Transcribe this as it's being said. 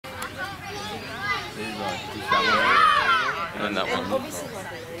Just that one. And then that one. So it's,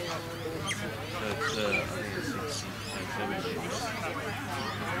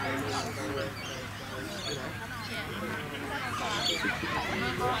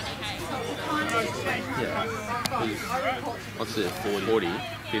 I think it's 60, yeah. What's it? 40,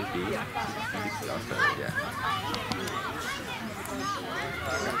 50, 60, yeah.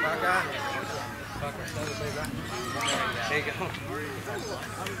 There you go.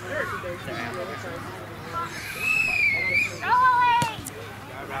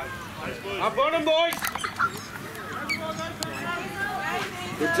 Up on him, boys!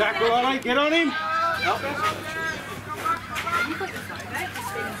 Good tackle, Ollie. Get on him! Help us.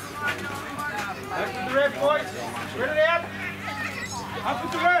 Up with the ref, boys! Spread it out! Up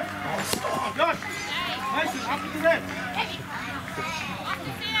with the ref! Oh, Josh! Mason, up with the ref!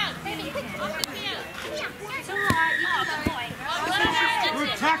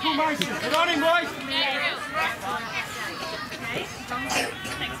 Good tackle, Mason! Get on him, boys!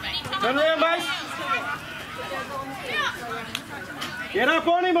 Turn around, mate! Get up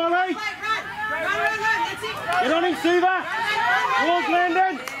on him, Ollie! Get on him, Siva! Ball's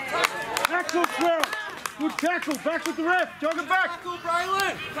landing! Tackle, Squirrel! Good tackle, back with the ref! Jog it back! Tackle,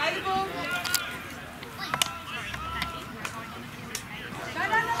 Braylon! Play the ball!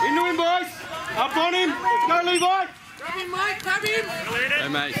 Into him, boys! Up on him! Let's go, Levi! Grab him, Mike! Grab him! Hey,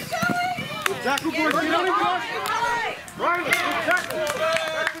 mate. Good tackle, boys! Get on him, boys! Braylon, good tackle!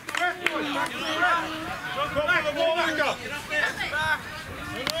 Back with the ref, boys! Back with the ref! Go for the ball, back up!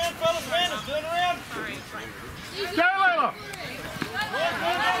 Turn around, fellas, Randall! Turn around! Go, Layla!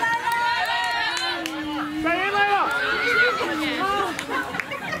 Stay in, Layla!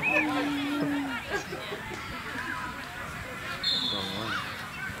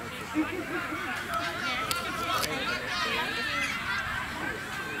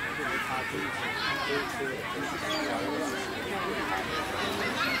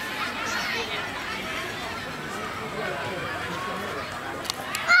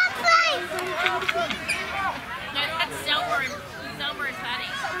 Selmer and Patty.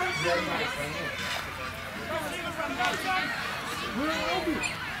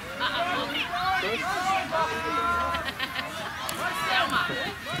 Selma.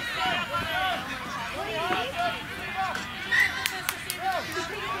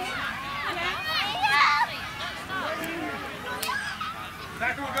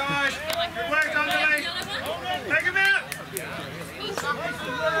 Tackle, guys! Good work, underneath! Take him out!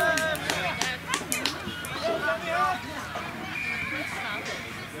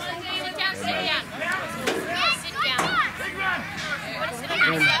 Sit down. Sit down. Big run!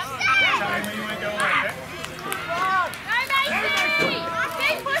 Go, Mason!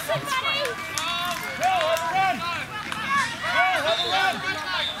 Keep pushing, buddy! Go, have a run! Go, have a run!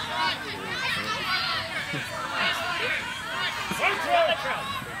 One throw!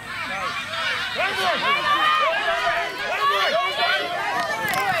 One more!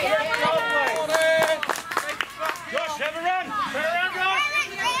 Josh, have a run! Turn around, guys!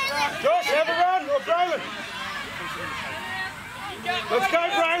 Josh, have a run! Or Braylon! Let's go,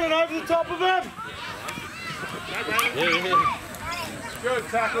 Braylon, over the top of him! Good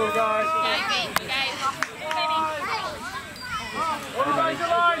tackle, guys. Everybody's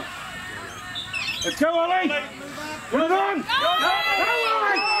aligned. Let's go, Ollie. Put it on. Go,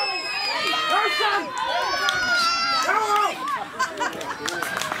 Ollie. Go, son. Go, Ollie.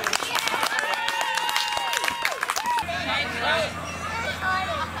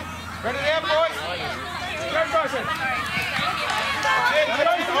 Ready now, boys. Go, Bryson.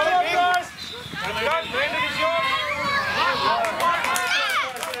 Guys. Brandon is yours.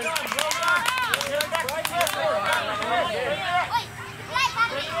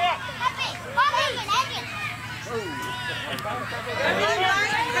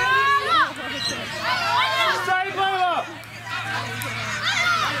 Stay, Lola!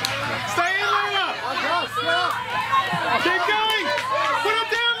 Stay in, Lola! Keep going! Put it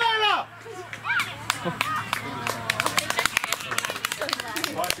down, Lola!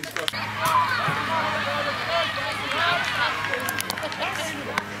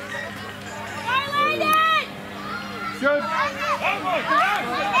 Good.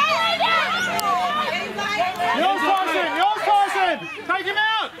 Yours, Tyson! Take him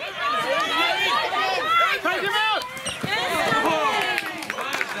out! Take him out!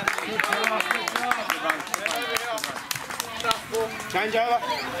 Change over.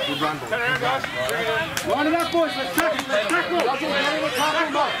 Good run, boys. Turn around, guys. Line it up, boys. Let's tackle. Let's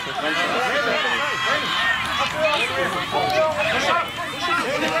tackle.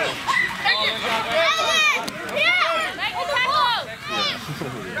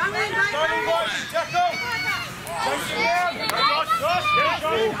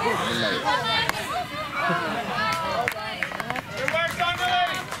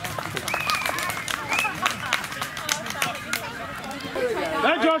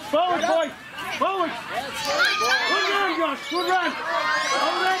 Now Josh, forward boy! Forward! Good run Josh, good run!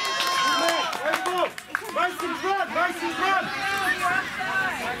 Hold it! Good ball! Mason's run! Mason's run!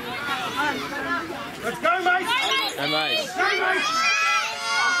 Let's go mate! Hey, mate. Go mate!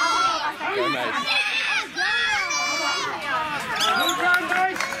 Go, mate. Good run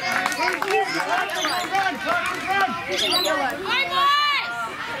mate! Good run! Hey, boys!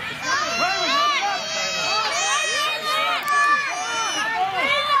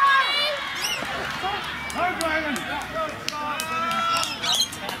 Go Graham!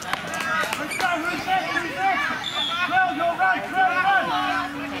 Let's go! Who's next? Who's next? Well, you're right! Well, run!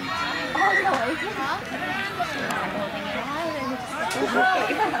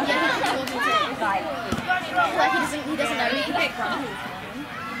 He doesn't know me. Who's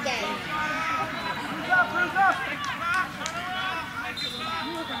up? Who's up?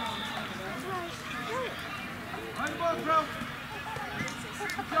 On the ball, bro.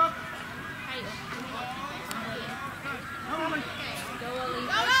 Good job. Come on, Lee.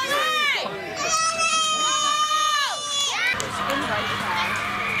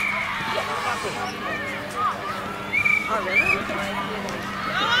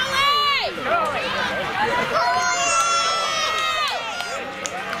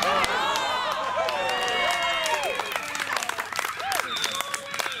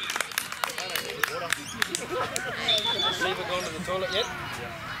 Lever gone to the toilet yet?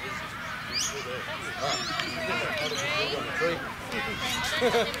 Three.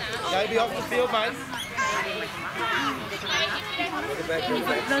 Maybe off the field, mate. Look back, go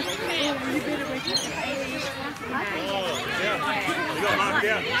back. You got marked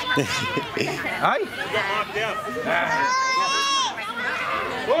out. Hey? You got marked out.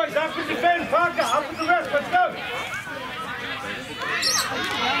 Boys, up with the defend, Parker. Up with the rest. Let's go.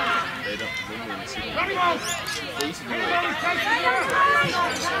 Running on.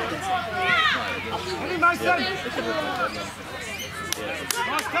 Ready, Mason.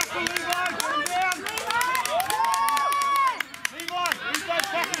 Nice tackle, Levi. Get him down. Levi, who's those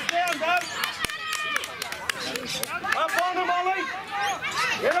tackles down, bud? Up on him, Ollie.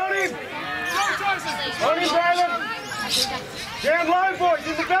 Get on him. On him, Braylon. Down low, boys.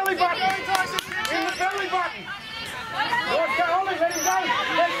 In the belly button. In the belly button. Ollie, let him go.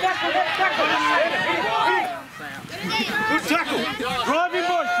 Let's tackle, let's tackle. Good tackle. Drive him,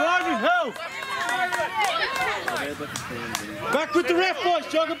 boys. Drive him. Hell. Back with the ref, boys.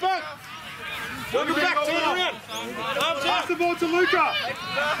 Jog it back. Jog it back. Turn around. Pass the ball to Luca.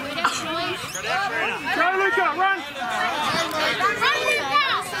 Go, Luca. Run.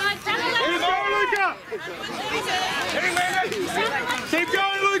 Let's go, Luca. Keep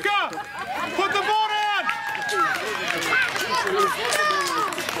going, Luca. Put the ball down.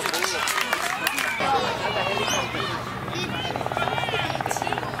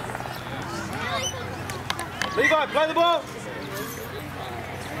 Levi, play the ball.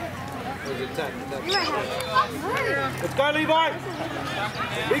 Let's go, Levi.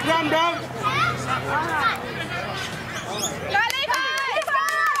 Big run, bro. Go, Levi!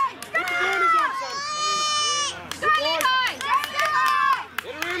 Put the corners on, son. Go, Levi!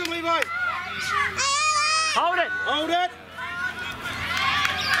 Get around him, Levi. Hold it. Hold it.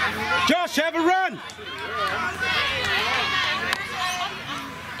 Josh, have a run.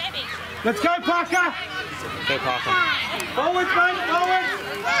 Let's go, Parker. Go, Parker. Forward, mate. Forward.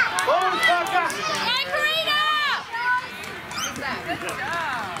 Forward, Parker. Go, Carina!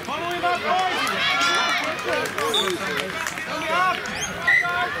 Follow him up, boys. Come up.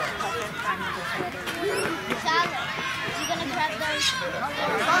 You gonna grab those?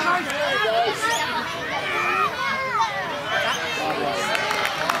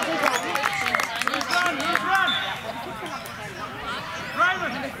 Run.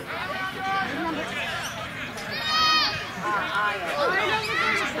 Raymond.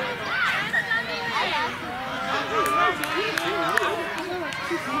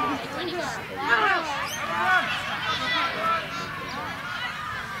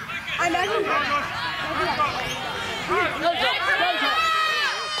 I know.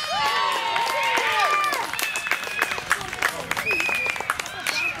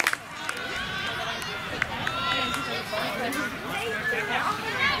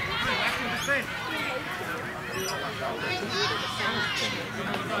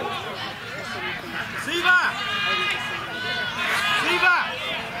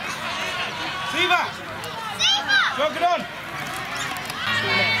 Siva! Jog it on!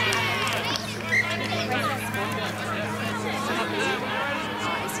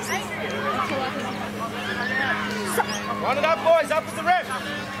 it up, boys. Up with the ref.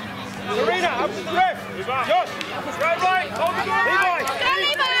 Carina, up with the ref. Josh. Straight right. Hold the ball. Levi.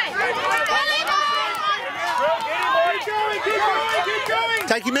 Keep going.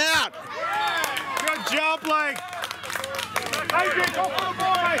 Take him out. Good job, Blake. Adrian, go for the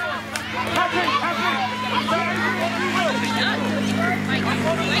ball, mate. Happy.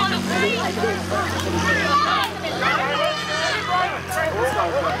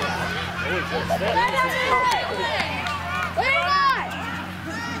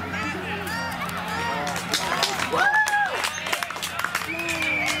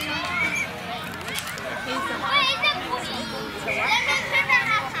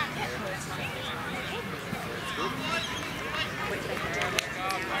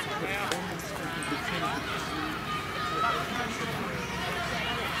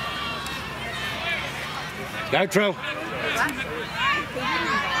 Go, Trill.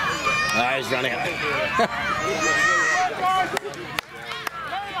 Oh, he's running out.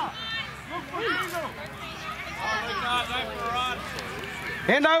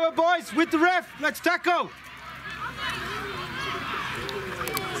 Hand over, boys, with the ref. Let's tackle.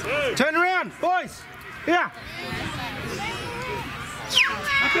 Turn around, boys. Here. Up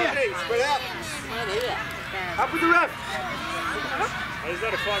here. Spread out. Up with the ref. Is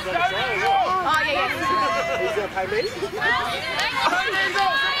that a $5 trial? Oh, yeah. He's going to pay me?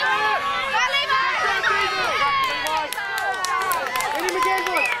 Hit him again,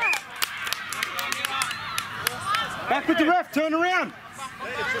 boys. Back with the ref. Turn around.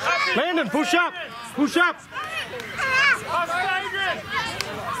 Landon, push up. Push up.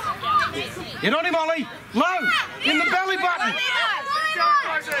 Get on him, Ollie. Low. In the belly button.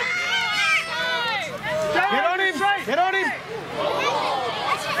 Get on him. Get on him.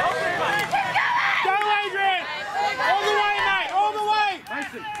 Go, Adrian! All the way, mate! All the way!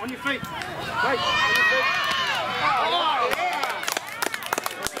 Mason, on your feet. Wait, on your feet.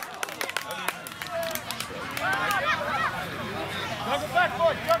 Jog it back,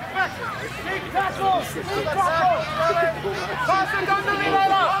 boys! Jog it back! Keep tackle! Pass it, don't do it,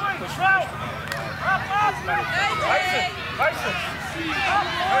 Lola! Up! Mason! Mason!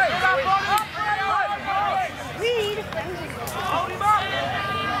 Hold him up!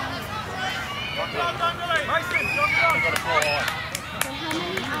 Mason, jog it on!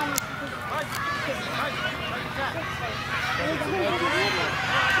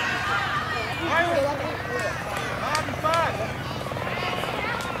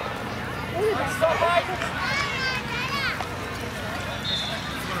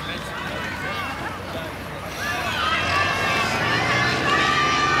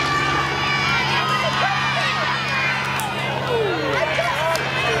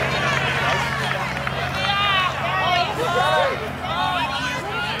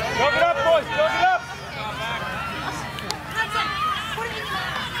 Jog it up, boys! Jog it up!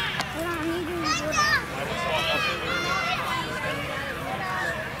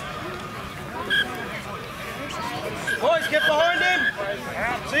 Boys, get behind him.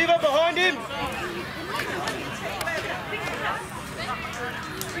 Siva, behind him.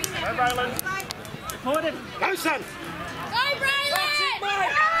 Go, Raylan. Behind him. Go, son.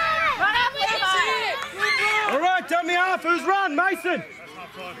 All right, tell me half. Who's run? Mason.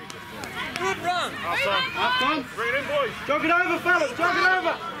 Good run. Half time. Bring it in, boys. Jog it over, fellas. Jog it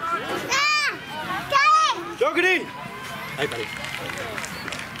over. Jog it in. Hey, buddy.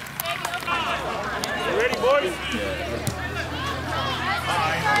 You ready, boys?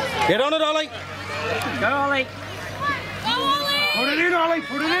 Get on it, Ollie. Go, Ollie. Put it in, Ollie.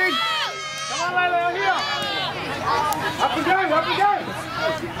 Put it in. Come on, Layla, here. Up and go, up and go.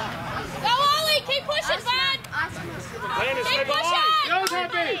 Go, Ollie, keep pushing, bud. Landon, stay Keep behind. pushing. Go,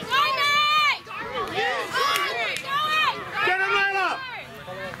 Happy. Go, Nate. Go, Get him, Layla.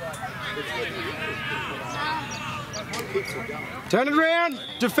 Turn it around.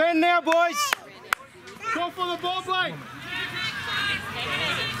 Defend now, boys. Call for the ball, Blake.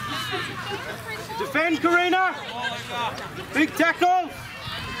 Defend, Carina. Big tackle.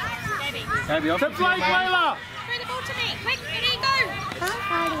 To Blake, Layla. Throw the ball to me. Quick, here you go.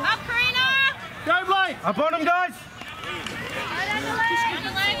 Up, Carina. Go, Blake. Up on him, guys.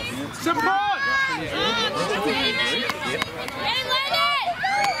 Support.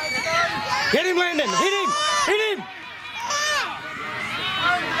 Get him, Landon. Hit him. Hit him.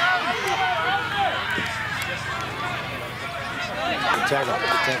 Tackle.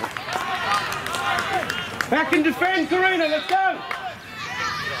 Tackle. Back and defend, Carina. Let's go.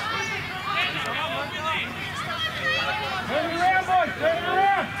 Turn it around, boys. Turn it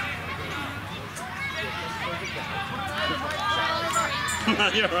around.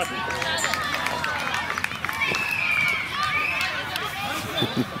 You're right. Well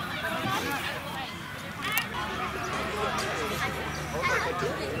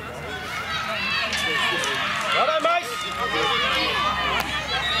done, mate.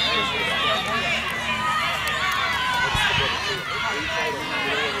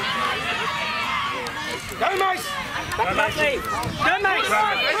 Go, mate. Go, mate. Go, mate.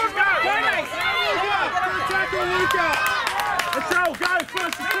 Go, mate. Tackle, Luca. Let's go. Go,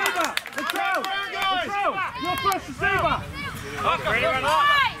 first receiver. Let's go. Let's go. You're first receiver. Up, ready, run up.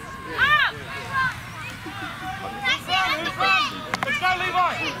 Let's go,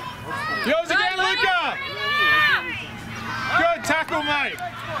 Levi. Yours again, Luca. Good tackle, mate.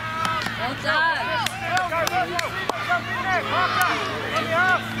 Well done.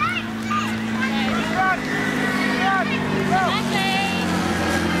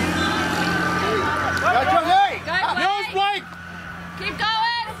 Yours, Blake. Keep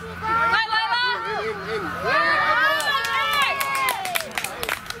going. Go, Layla.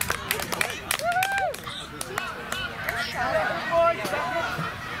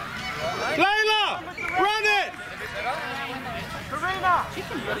 Layla, run it. Carina.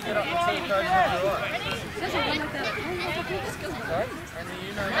 Let's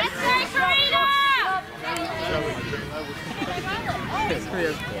go, Carina.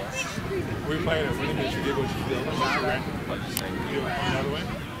 We played it. We didn't get you did what you did. You do it another way.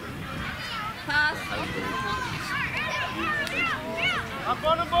 Pass. Up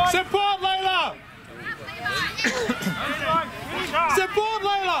on the board. Support, Layla. Support,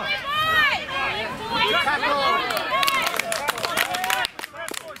 Layla.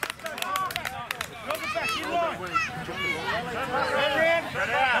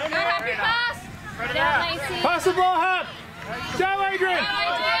 Happy pass. Down, Lacey. Pass the ball, Hap. Go, Adrian.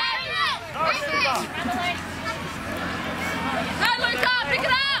 Go, Luca. Pick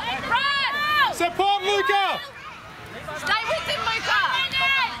it up. Run. Support, Luca. Stay with him, Luca.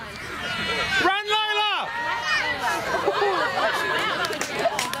 Run, Layla.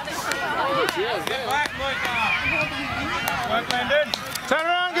 Work, Landon. Turn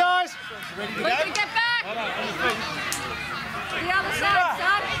around, guys. Luca, get back. The other side,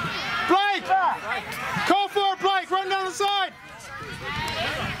 son. Blake. Call for it, Blake. Run down the side.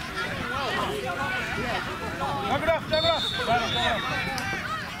 Jog it off, jog it off.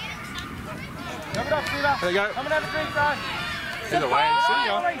 Jog it off, Sheila. There you go. Coming down the green side. Either way, see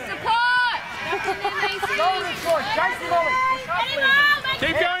ya. Support. Go, Rich boy. Chase the volley.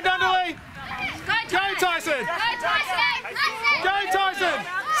 Keep going, Dundee. Go, Tyson. Go, Tyson. Go, Tyson.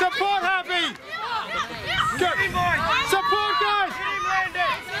 Support, Happy. Go. Support, guys.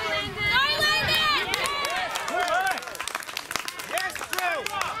 Yes, through.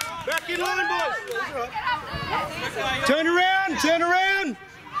 Back in line, boys. Turn around, turn around.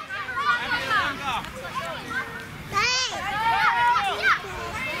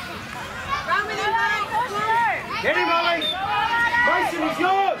 Get him, Ollie. Mason is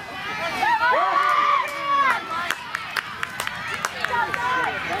yours.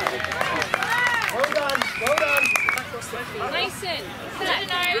 Well done, well done. Mason,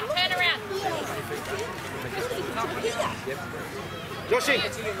 turn around. Joshy.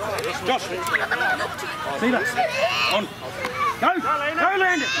 Josh. See that? On. Go. Go,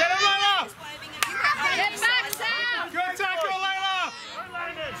 Landon. Get him, Layla. Get back, Sam. Good tackle, Layla.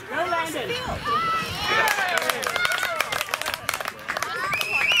 Go, Landon.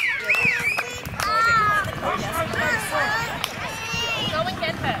 Go and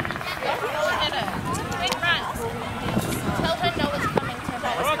get her. Go and get her. Quick run. Tell her Noah's coming to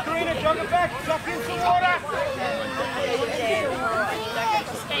her. All right, Carina, jog it back. Jog into water.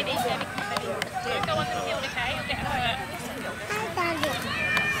 Stay there, Sammy. Don't go on the field, okay? You'll get hurt.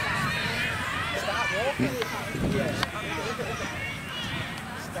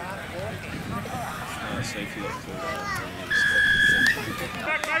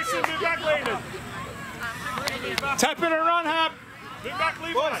 Back, Mason. Move back, Landon. Tap it and run, Hap. Move back,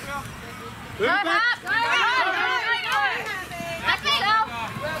 Levi. Move Go, back. Hap. Go, Back yourself.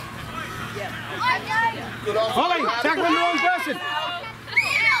 Ollie, tackle the wrong person.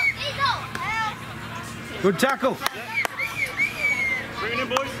 Good tackle. Bring it in,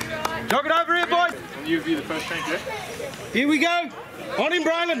 boys. Jog it over here, boys. And you be the first tank, yeah? Here we go. On him,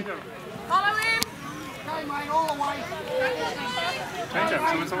 Brylan. Follow him. Change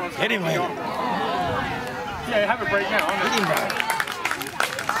up. Someone's Get him, Landon. Yeah, have a break now. Get him, Brylan.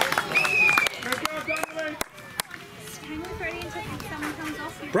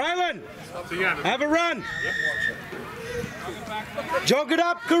 Brylan, have a run. Jog it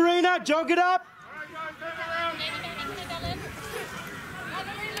up, Carina. Jog it up.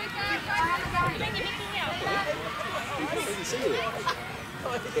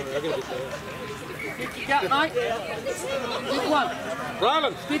 Get mate. Big one.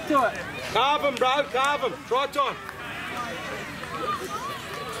 Ryland, Stick to it. carve him, bro, carve him. Try time.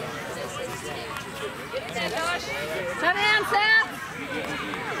 Turn around, Sam.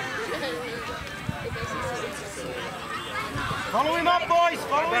 Follow him up, boys.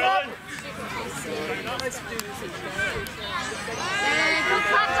 Follow him up. Yeah, good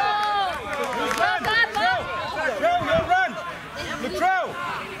tackle. Well done, Bob. Latrell, your run. Latrell,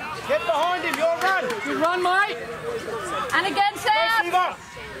 get behind him. Your run. Good run, mate. And again, Go, Sam. Siva.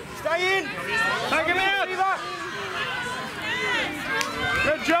 Stay in. Take him out. Siva.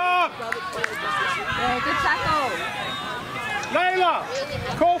 Good job. Yeah, good tackle. Layla,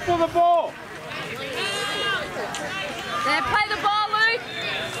 call for the ball. There, play the ball, Luke.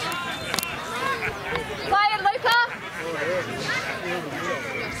 Play it, Luca.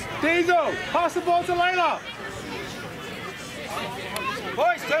 Diesel, pass the ball to Layla.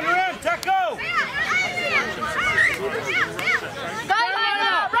 Boys, turn around, tackle. Go,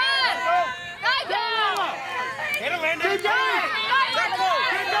 Luca, run. Go, girl. Get him, Andy. Keep going. Tackle.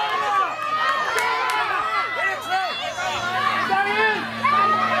 Get Layla. Get it through. Stay in.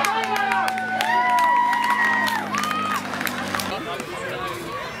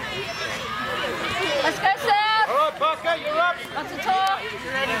 Let's go, Sam. All right, Parker, you're up. Lots of talk.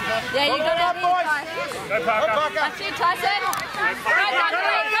 Yeah, you got it. boys. Go, Parker. That's you, Tyson. Go,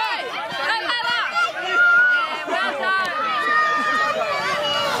 Dundee, go. Go, Layla. Yeah, well done.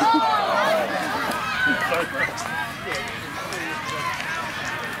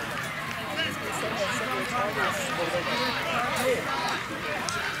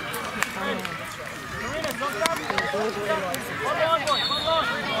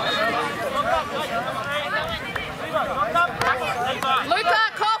 Luca,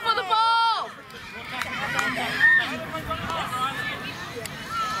 call for the ball.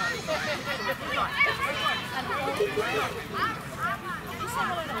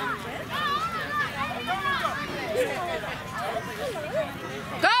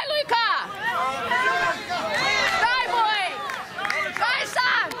 Go, Luca. Go, boy. Go,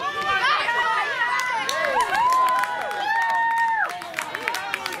 son. Go, boy.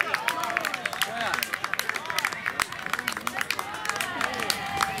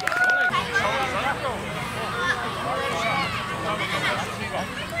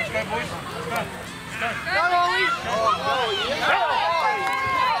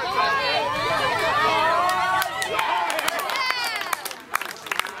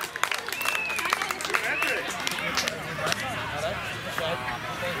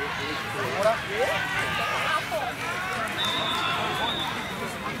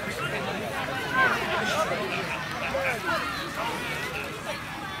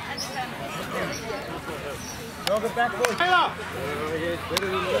 Jog it back, boys. Layla.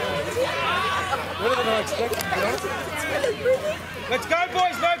 Let's go,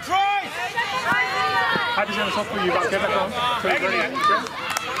 boys. No tries. Happy's going to stop for you back there.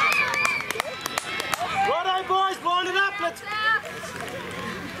 Righto, boys. Line it up. Let's.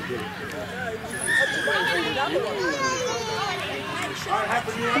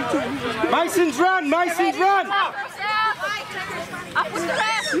 Mason's run. Mason's run. Up with the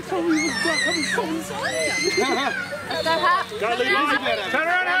rest. You told me he was back. Go, Hap. Go, Levi. Turn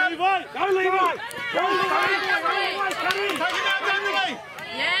around, Levi. Go, Levi. Go, Levi. Come in. Take him out, Dundee.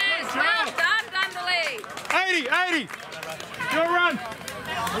 Yes, well done, Dundee. 80, 80. Your run.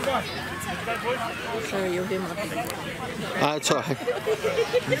 Sorry, you'll hear my That's all right.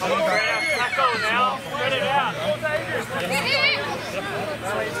 Tackle now. Spread it out.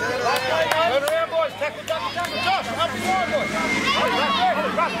 Turn around, boys. Tackle, tackle, tackle. Josh, up the line, boys.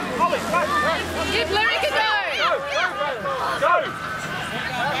 Give Lyric a go. Go.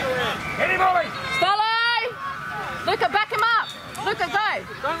 Get him, Ollie. Follow. Luca, back him up. Luca, go.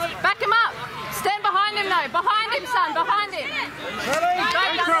 Back him up. Stand behind him, though. Behind him, son. Behind him. Ready? Go,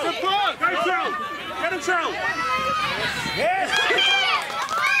 Dundee. Support. Go, Cheryl. Get him, Cheryl. Yes.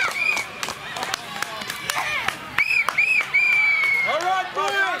 All right, boys.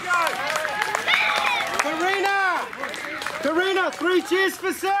 Carina, 3 cheers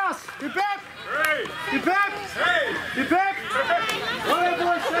for South. You back? You back? You back? All right,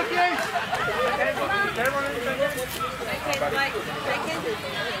 boys. Second.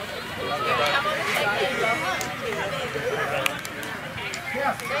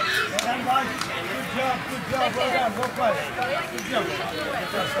 Yeah. Well done, boys. Good job. Well done. Well played. Good job.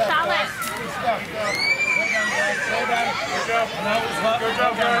 Charlotte. Good stuff. Well done, guys. Well done. Good job. No, it was hot. Good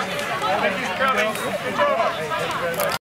job, guys. Thank you, Kelly. Good job.